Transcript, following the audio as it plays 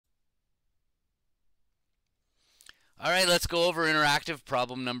All right, let's go over interactive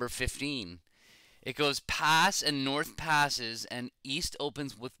problem number 15. It goes pass and north passes and east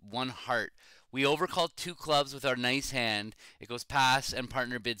opens with one heart. We overcall two clubs with our nice hand. It goes pass and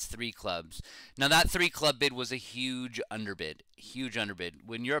partner bids three clubs. Now that three club bid was a huge underbid. Huge underbid.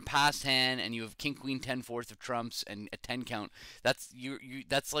 When you're a passed hand and you have king queen 10 fourth of trumps and a 10 count, that's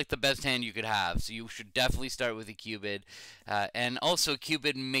like the best hand you could have. So you should definitely start with a Q bid. And also Q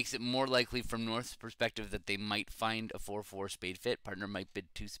bid makes it more likely from North's perspective that they might find a 4-4 spade fit. Partner might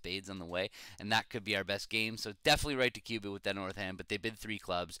bid two spades on the way, and that could be our best game. So definitely right to Q bid with that north hand, but they bid three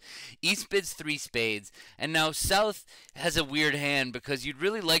clubs. East bids three spades, and now South has a weird hand because you'd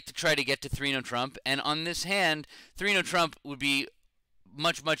really like to try to get to 3-no trump, and on this hand, 3-no trump would be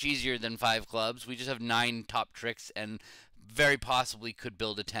much easier than five clubs. We just have nine top tricks and very possibly could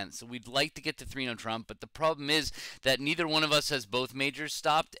build a 10th. So we'd like to get to 3-no trump, but the problem is that neither one of us has both majors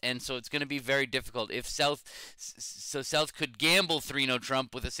stopped, and so it's going to be very difficult. If South could gamble 3-no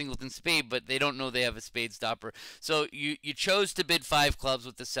trump with a singleton spade, but they don't know they have a spade stopper. So you chose to bid five clubs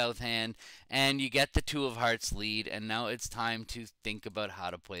with the South hand, and you get the two of hearts lead, and now it's time to think about how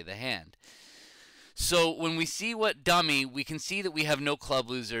to play the hand. So when we see what dummy, we can see that we have no club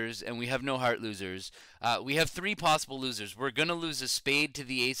losers and we have no heart losers. We have three possible losers. We're going to lose a spade to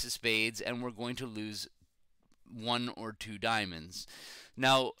the ace of spades, and we're going to lose one or two diamonds.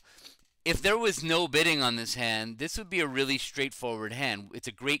 Now, if there was no bidding on this hand, this would be a really straightforward hand. It's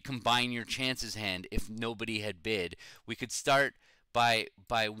a great combine your chances hand if nobody had bid. We could start by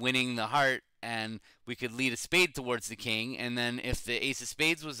winning the heart, and we could lead a spade towards the king, and then if the ace of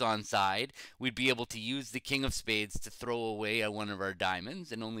spades was on side, we'd be able to use the king of spades to throw away one of our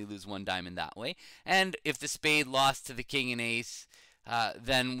diamonds and only lose one diamond that way. And if the spade lost to the king and ace,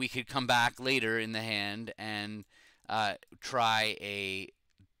 then we could come back later in the hand and try a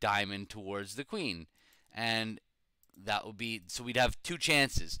diamond towards the queen, and that would be, so we'd have two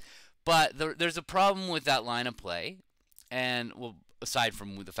chances. But there's a problem with that line of play, and well, aside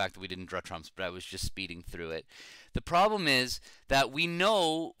from the fact that we didn't draw trumps, but I was just speeding through it. The problem is that we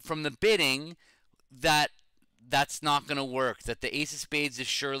know from the bidding that that's not going to work, that the ace of spades is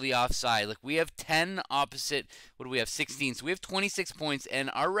surely offside. Like, we have 10 opposite, what do we have, 16. So we have 26 points,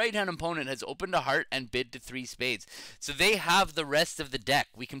 and our right-hand opponent has opened a heart and bid to three spades. So they have the rest of the deck.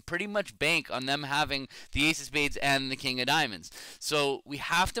 We can pretty much bank on them having the ace of spades and the king of diamonds. So we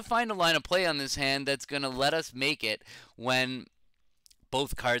have to find a line of play on this hand that's going to let us make it when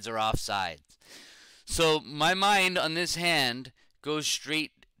both cards are offside. So my mind on this hand goes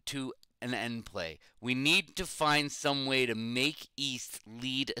straight to an end play. We need to find some way to make East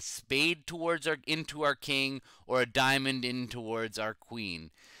lead a spade towards into our king, or a diamond in towards our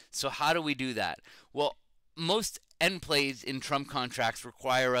queen. So how do we do that? Well, most end plays in trump contracts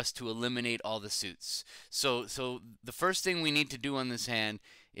require us to eliminate all the suits. So the first thing we need to do on this hand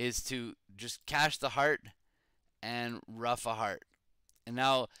is to just cash the heart and ruff a heart. And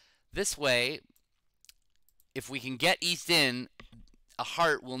now this way, if we can get East in, a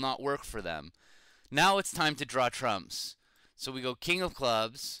heart will not work for them. Now it's time to draw trumps. So we go king of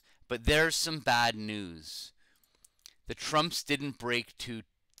clubs, but there's some bad news. The trumps didn't break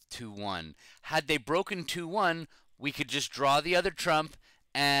 2-1. Had they broken 2-1, we could just draw the other trump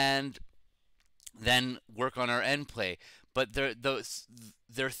and then work on our end play. But they're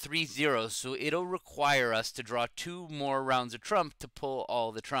 3-0, so it'll require us to draw two more rounds of trump to pull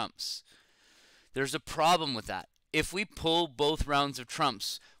all the trumps. There's a problem with that. If we pull both rounds of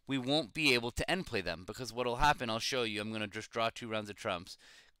trumps, we won't be able to end play them, because what will happen, I'll show you. I'm going to just draw two rounds of trumps.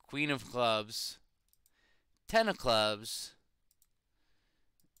 Queen of clubs, 10 of clubs,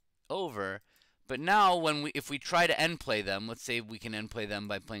 over. But now if we try to end play them, let's say we can end play them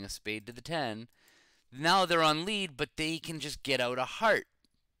by playing a spade to the 10, now they're on lead, but they can just get out a heart.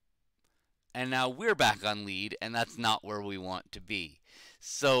 And now we're back on lead, and that's not where we want to be.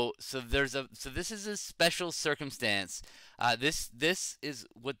 So this is a special circumstance. This is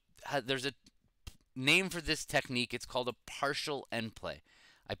what there's a name for this technique. It's called a partial end play.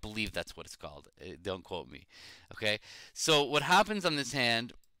 I believe that's what it's called. Don't quote me. Okay. So what happens on this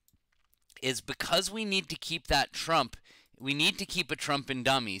hand is, because we need to keep that trump, we need to keep a trump in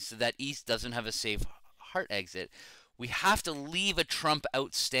dummy so that East doesn't have a safe heart exit. We have to leave a trump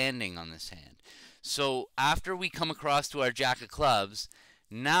outstanding on this hand. So after we come across to our jack of clubs,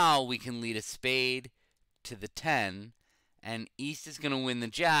 now we can lead a spade to the 10, and East is going to win the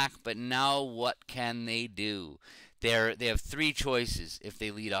jack, but now what can they do? They have three choices. If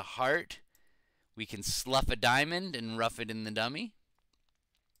they lead a heart, we can slough a diamond and rough it in the dummy.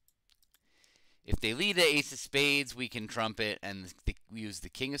 If they lead the ace of spades, we can trump it and use the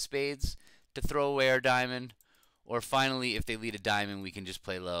king of spades to throw away our diamond. Or finally, if they lead a diamond, we can just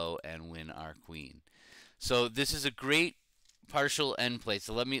play low and win our queen. So this is a great partial end play.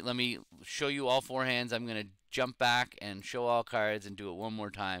 So let me show you all four hands. I'm going to jump back and show all cards and do it one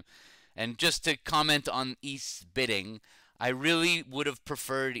more time. And just to comment on East's bidding, I really would have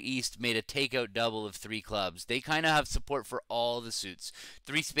preferred East made a takeout double of 3 clubs. They kind of have support for all the suits.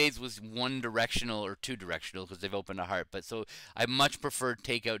 3 spades was one directional or 2 directional because they've opened a heart. But so I much preferred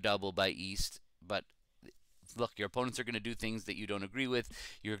takeout double by East. But look, your opponents are going to do things that you don't agree with.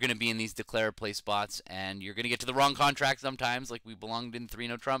 You're going to be in these declare play spots, and you're going to get to the wrong contract sometimes. Like we belonged in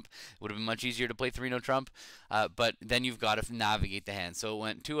 3-no trump. It would have been much easier to play 3-no trump. But then you've got to navigate the hand. So it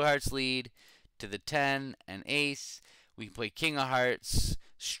went 2 hearts lead to the 10 and ace. We can play king of hearts,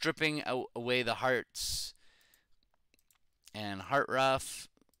 stripping away the hearts, and heart ruff.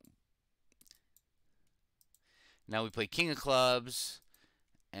 Now we play king of clubs,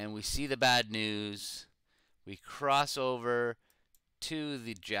 and we see the bad news. We cross over to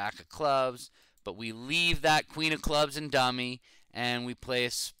the jack of clubs, but we leave that queen of clubs and dummy, and we play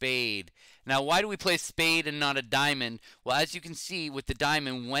a spade. Now, why do we play a spade and not a diamond? Well, as you can see with the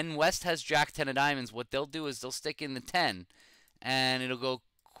diamond, when West has jack 10 of diamonds, what they'll do is they'll stick in the 10, and it'll go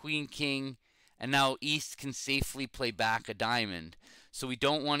queen, king, and now East can safely play back a diamond. So we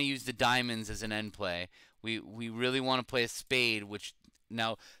don't want to use the diamonds as an end play. We really want to play a spade, which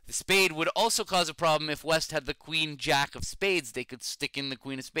now the spade would also cause a problem if West had the queen jack of spades. They could stick in the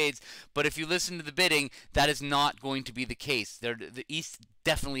queen of spades, but if you listen to the bidding, that is not going to be the case. The East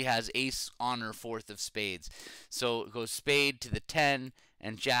definitely has ace honor 4th of spades. So it goes spade to the 10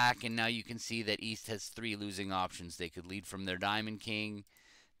 and jack, and now you can see that East has 3 losing options. They could lead from their diamond king,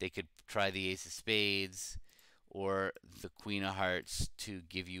 they could try the ace of spades, or the queen of hearts to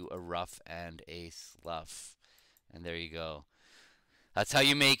give you a ruff and ace luff. And there you go. That's how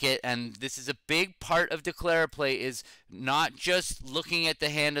you make it, and this is a big part of declare play, is not just looking at the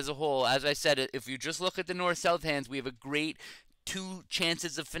hand as a whole. As I said, if you just look at the north-south hands, we have a great 2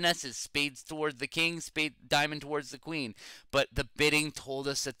 chances of finesses: spades towards the king, spade diamond towards the queen. But the bidding told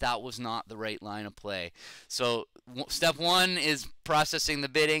us that that was not the right line of play. So step 1 is processing the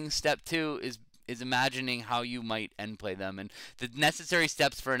bidding. Step 2 is imagining how you might end play them, and the necessary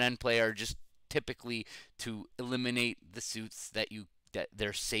steps for an end play are just typically to eliminate the suits that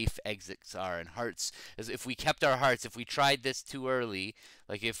their safe exits are. And hearts, as if we kept our hearts, if we tried this too early,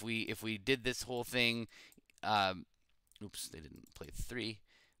 like if we did this whole thing, oops, they didn't play 3.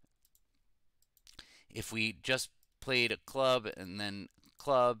 If we just played a club and then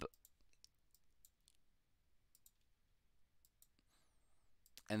club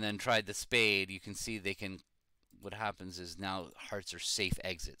and then tried the spade, you can see they can, what happens is now hearts are safe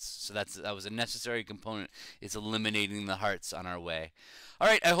exits. So that was a necessary component, is eliminating the hearts on our way. All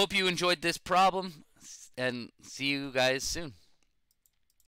right, I hope you enjoyed this problem, and see you guys soon.